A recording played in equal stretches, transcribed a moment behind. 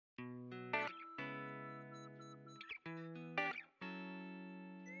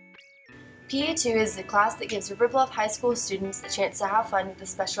PE2 is the class that gives River Bluff High School students a chance to have fun with the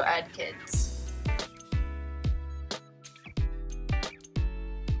special ed kids.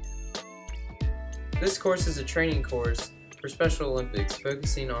 This course is a training course for Special Olympics,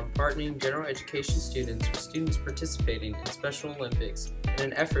 focusing on partnering general education students with students participating in Special Olympics in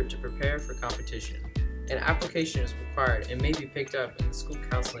an effort to prepare for competition. An application is required and may be picked up in the school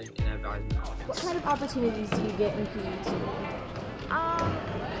counseling and advisement office. What kind of opportunities do you get in PE2?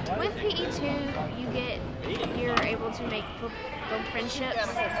 With PE2, you're able to make build friendships,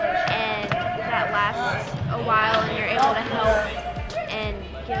 and that lasts a while, and you're able to help and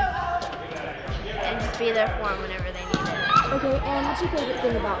just be there for them whenever they need it. Okay, and what's your favorite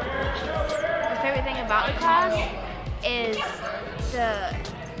thing about the class? My favorite thing about the class is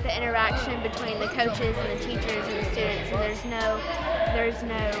the interaction between the coaches and the teachers and the students, and there's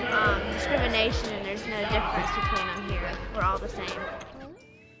no discrimination, and there's no difference between them here. We're all the same.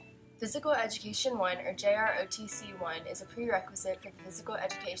 Physical Education 1, or JROTC 1, is a prerequisite for the Physical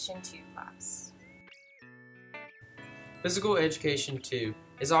Education 2 class. Physical Education 2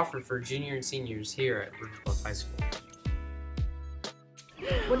 is offered for junior and seniors here at River Bluff High School.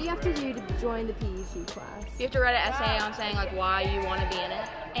 What do you have to do to join the PE2 class? You have to write an essay on saying like why you want to be in it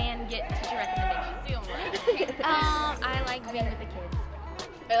and get teacher recommendations. I like being with the kids.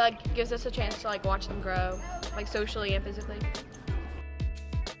 It like gives us a chance to like watch them grow, like socially and physically.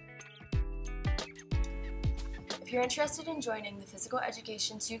 If you're interested in joining the Physical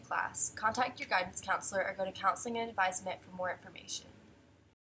Education 2 class, contact your guidance counselor or go to Counseling and Advisement for more information.